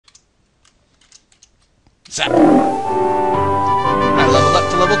Zap! I leveled up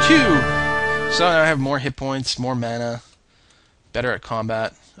to level 2! So now I have more hit points, more mana, better at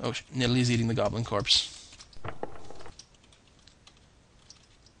combat. Oh, Nidalee eating the goblin corpse.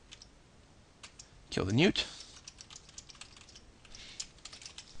 Kill the newt.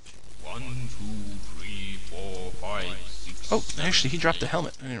 1, 2, 3, 4, 5, 6. Oh, actually, he dropped a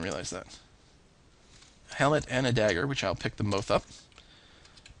helmet. I didn't realize that. A helmet and a dagger, which I'll pick them both up.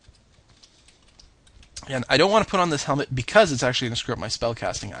 And I don't want to put on this helmet because it's actually going to screw up my spell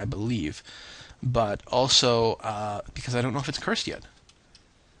casting, I believe. But also because I don't know if it's cursed yet.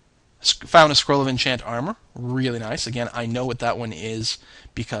 Found a scroll of enchant armor. Really nice. Again, I know what that one is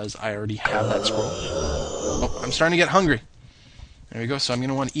because I already have that scroll. Oh, I'm starting to get hungry. There we go. So I'm going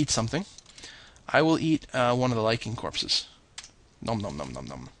to want to eat something. I will eat one of the lichen corpses. Nom nom nom nom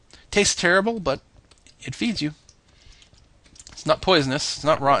nom. Tastes terrible, but it feeds you. It's not poisonous. It's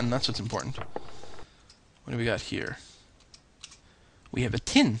not rotten. That's what's important. What do we got here? We have a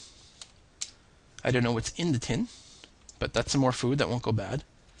tin. I don't know what's in the tin, but that's some more food. That won't go bad.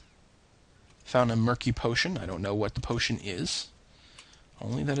 Found a murky potion. I don't know what the potion is.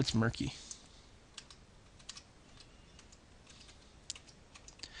 Only that it's murky.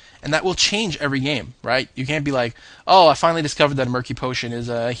 And that will change every game, right? You can't be like, oh, I finally discovered that a murky potion is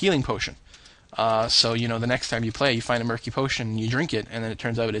a healing potion. So, you know, the next time you play, you find a murky potion, and you drink it, and then it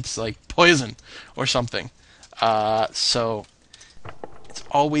turns out it's like poison or something. So it's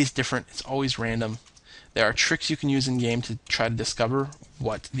always different. It's always random. There are tricks you can use in game to try to discover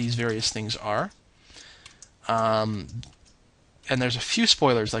what these various things are. And there's a few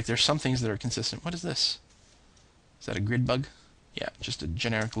spoilers. Like there's some things that are consistent. What is this? Is that a grid bug? Yeah, just a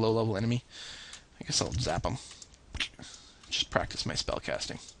generic low-level enemy. I guess I'll zap them. Just practice my spell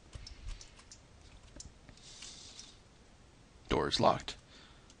casting. Door is locked.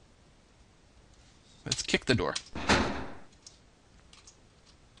 Let's kick the door.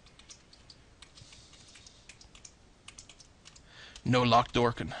 No locked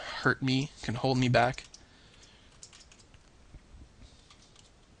door can hurt me, can hold me back.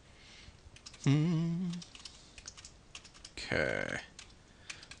 Okay.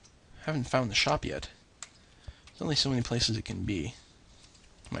 Haven't found the shop yet. There's only so many places it can be.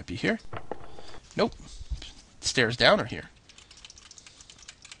 Might be here. Nope. Stairs down or here.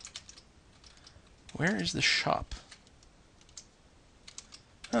 Where is the shop?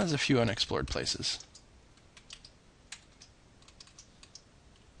 Oh, there's a few unexplored places.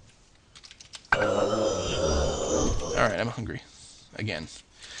 Alright, I'm hungry. Again.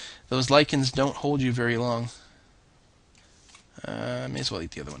 Those lichens don't hold you very long. May as well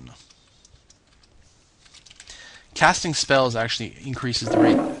eat the other one now. Casting spells actually increases the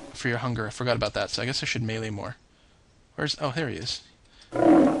rate for your hunger. I forgot about that, so I guess I should melee more. Where's... oh, there he is.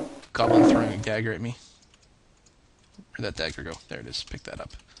 Goblin throwing a dagger at me. Where'd that dagger go? There it is. Pick that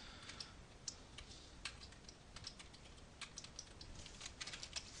up.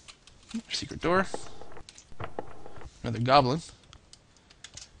 Secret door. Another goblin.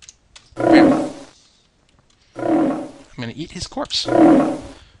 Bam. I'm gonna eat his corpse. Num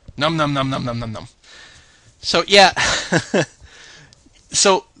num num num num num num. So yeah.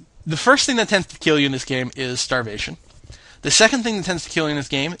 So the first thing that tends to kill you in this game is starvation. The second thing that tends to kill you in this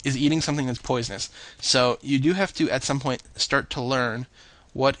game is eating something that's poisonous. So you do have to, at some point, start to learn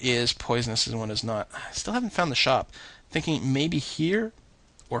what is poisonous and what is not. I still haven't found the shop. Thinking maybe here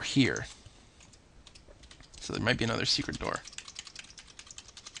or here. So there might be another secret door.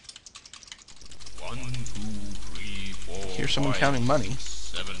 1, 2, 3, 4, Here's someone 5, counting money.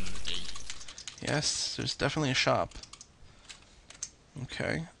 7, 8. Yes, there's definitely a shop.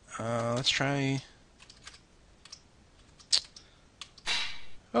 Okay, let's try...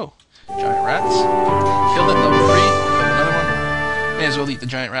 oh, giant rats. Killed it, level 3. Killed another one. May as well eat the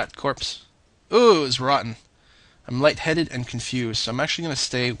giant rat corpse. Ooh, it was rotten. I'm lightheaded and confused, so I'm actually going to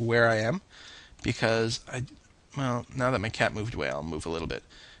stay where I am. Because well, now that my cat moved away, I'll move a little bit.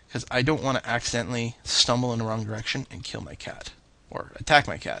 Because I don't want to accidentally stumble in the wrong direction and kill my cat. Or attack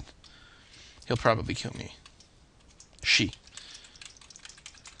my cat. He'll probably kill me. She.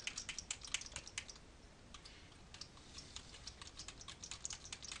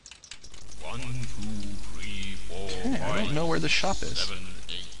 One, two, three, four, Okay, I don't know where the shop is. 7,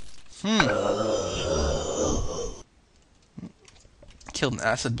 8. Killed an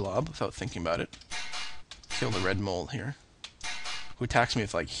acid blob without thinking about it. Killed a red mole here. Who attacks me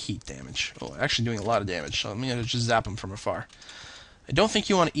with like heat damage. Oh, actually doing a lot of damage, so I'm gonna just zap him from afar. I don't think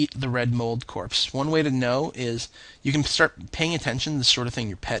you want to eat the red mold corpse. One way to know is you can start paying attention to the sort of thing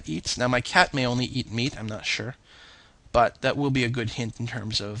your pet eats. Now my cat may only eat meat, I'm not sure. But that will be a good hint in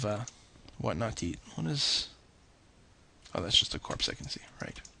terms of What not to eat? What is... Oh, that's just a corpse I can see.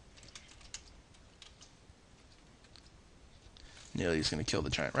 Right. Nearly's going to kill the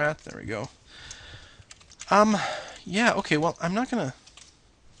giant rat. There we go. Yeah, okay, well, I'm not going to...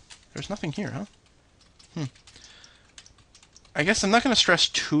 There's nothing here, huh? I guess I'm not going to stress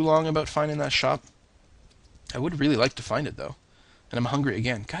too long about finding that shop. I would really like to find it, though. And I'm hungry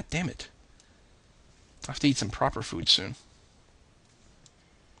again. God damn it. I'll have to eat some proper food soon.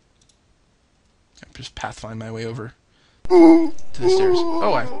 I'll just pathfind my way over to the stairs.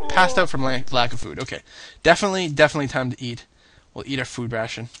 Oh, I passed out from lack of food. Okay. Definitely time to eat. We'll eat our food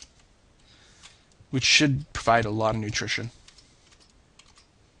ration, which should provide a lot of nutrition.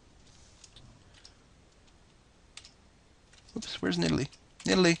 Oops, where's Nidalee?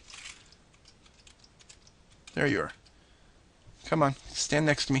 Nidalee. There you are. Come on, stand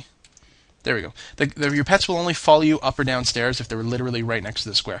next to me. There we go. Your pets will only follow you up or downstairs if they're literally right next to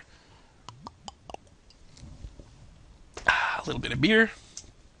the square. A little bit of beer.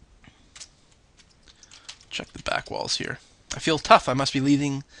 Check the back walls here. I feel tough. I must be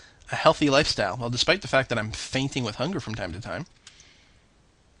leading a healthy lifestyle. Well, despite the fact that I'm fainting with hunger from time to time.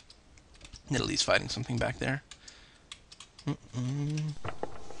 Nidalee's fighting something back there.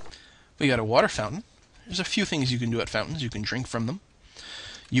 We got a water fountain. There's a few things you can do at fountains. You can drink from them.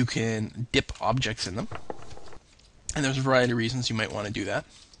 You can dip objects in them. And there's a variety of reasons you might want to do that.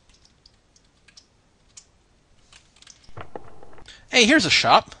 Hey, here's a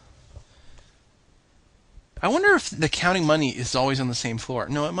shop. I wonder if the counting money is always on the same floor.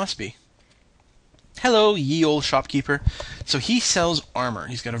 No, it must be. Hello, ye old shopkeeper. So he sells armor.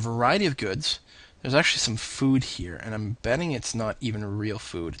 He's got a variety of goods. There's actually some food here, and I'm betting it's not even real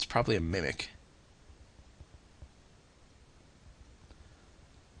food. It's probably a mimic.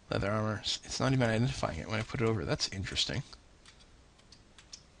 Leather armor. It's not even identifying it when I put it over. That's interesting.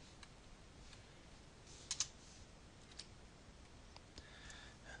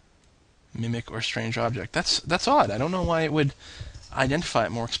 Mimic or strange object. That's odd. I don't know why it would identify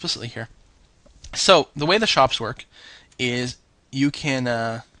it more explicitly here. So the way the shops work is you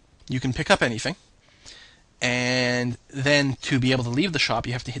can pick up anything, and then to be able to leave the shop,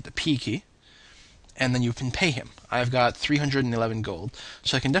 you have to hit the P key, and then you can pay him. I've got 311 gold,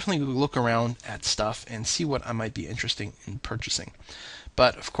 so I can definitely look around at stuff and see what I might be interested in purchasing.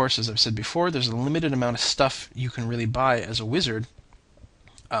 But of course, as I've said before, there's a limited amount of stuff you can really buy as a wizard.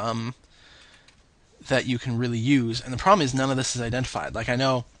 That you can really use, and the problem is none of this is identified. Like I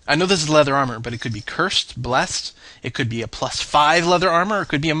know this is leather armor, but it could be cursed, blessed, it could be a +5 leather armor, it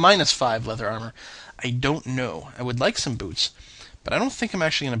could be a -5 leather armor. I don't know. I would like some boots, but I don't think I'm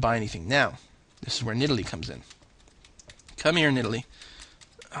actually going to buy anything now. This is where Nidalee comes in. Come here, Nidalee.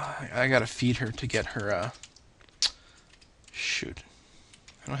 I gotta feed her to get her, shoot.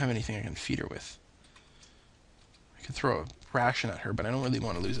 I don't have anything I can feed her with. I can throw a ration at her, but I don't really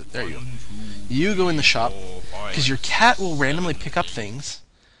want to lose it. There you go. You go in the shop, because your cat will randomly pick up things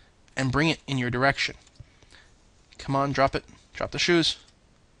and bring it in your direction. Come on, drop it. Drop the shoes.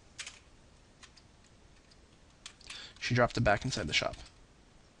 She dropped it back inside the shop.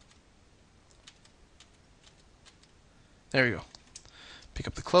 There you go. Pick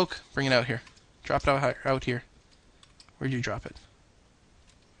up the cloak, bring it out here. Drop it out here. Where'd you drop it?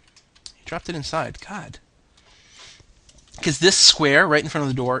 You dropped it inside. God. Because this square right in front of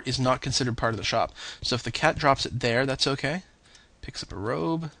the door is not considered part of the shop. So if the cat drops it there, that's okay. Picks up a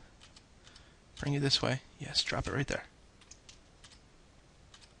robe. Bring it this way. Yes, drop it right there.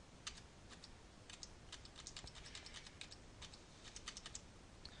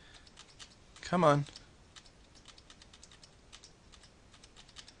 Come on.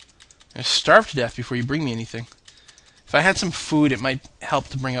 I starve to death before you bring me anything. If I had some food, it might help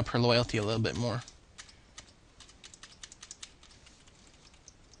to bring up her loyalty a little bit more.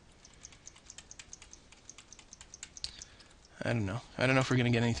 I don't know. I don't know if we're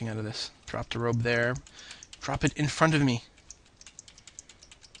going to get anything out of this. Drop the robe there. Drop it in front of me.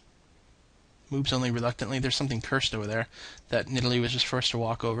 Moves only reluctantly. There's something cursed over there that Nidalee was just forced to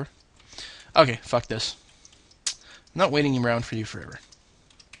walk over. Okay, fuck this. I'm not waiting around for you forever.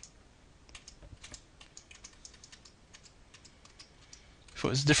 If it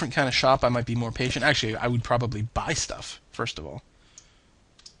was a different kind of shop, I might be more patient. Actually, I would probably buy stuff, first of all.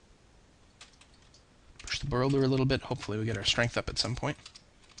 Push the boulder a little bit. Hopefully we get our strength up at some point.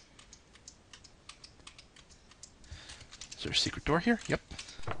 Is there a secret door here? Yep.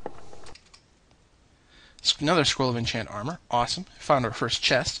 Another scroll of enchant armor. Awesome. Found our first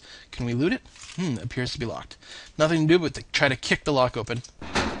chest. Can we loot it? Appears to be locked. Nothing to do but to try to kick the lock open.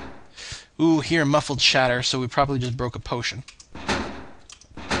 Ooh, hear muffled chatter, so we probably just broke a potion.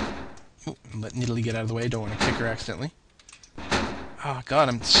 Ooh, let Nidalee get out of the way. Don't want to kick her accidentally. Oh, God,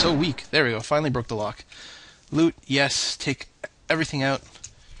 I'm so weak. There we go. Finally broke the lock. Loot, yes. Take everything out.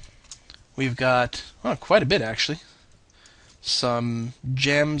 We've got, oh, quite a bit, actually. Some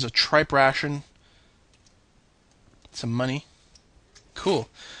gems, a tripe ration, some money. Cool.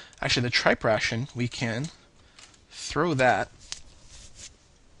 Actually, the tripe ration, we can throw that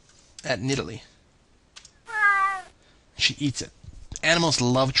at Nidalee. She eats it. Animals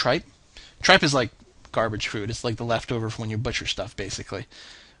love tripe. Tripe is like garbage food. It's like the leftover from when you butcher stuff, basically,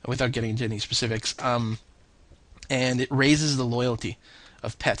 without getting into any specifics. And it raises the loyalty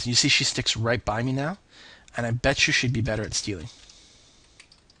of pets. You see she sticks right by me now, and I bet you she'd be better at stealing.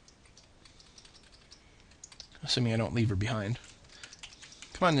 Assuming I don't leave her behind.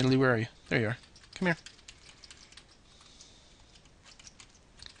 Come on, Nidalee, where are you? There you are. Come here.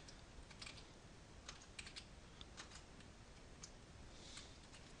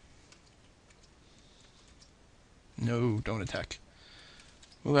 No, don't attack.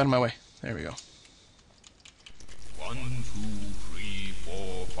 Move out of my way. There we go. 1, 2, 3,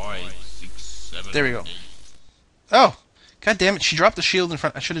 4, 5, 6, 7. There we go. 8. Oh! God damn it, she dropped the shield in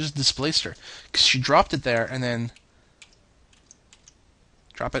front. I should have just displaced her. Because she dropped it there, and then...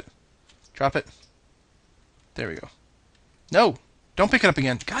 Drop it. Drop it. There we go. No! Don't pick it up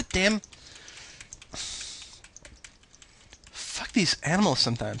again. God damn... Fuck these animals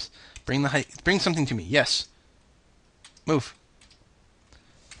sometimes. Bring something to me. Yes. Move.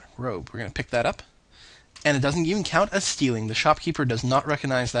 Robe. We're going to pick that up. And it doesn't even count as stealing. The shopkeeper does not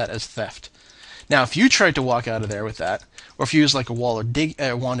recognize that as theft. Now, if you tried to walk out of there with that, or if you use like a wand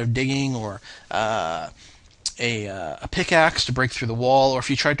of digging, or a pickaxe to break through the wall, or if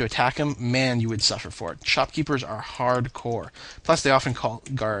you tried to attack him, man, you would suffer for it. Shopkeepers are hardcore. Plus, they often call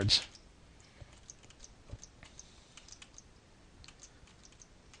guards.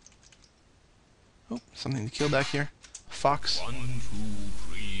 Oh, something to kill back here. A fox. 1, 2,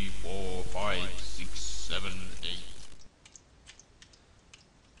 3, 4, 5, 6, 7, 8.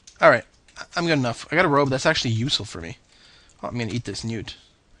 Alright, I'm good enough. I got a robe that's actually useful for me. Oh, I'm gonna eat this newt.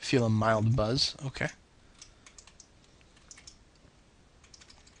 Feel a mild buzz. Okay.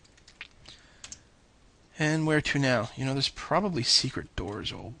 And where to now? You know, there's probably secret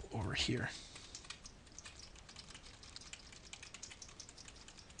doors over here.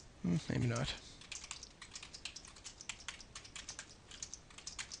 Maybe not.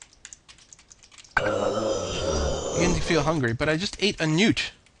 I'm beginning to feel hungry, but I just ate a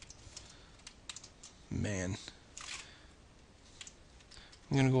newt. Man.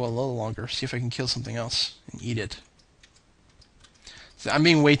 I'm gonna go a little longer, see if I can kill something else and eat it. I'm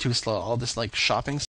being way too slow. All this, like, shopping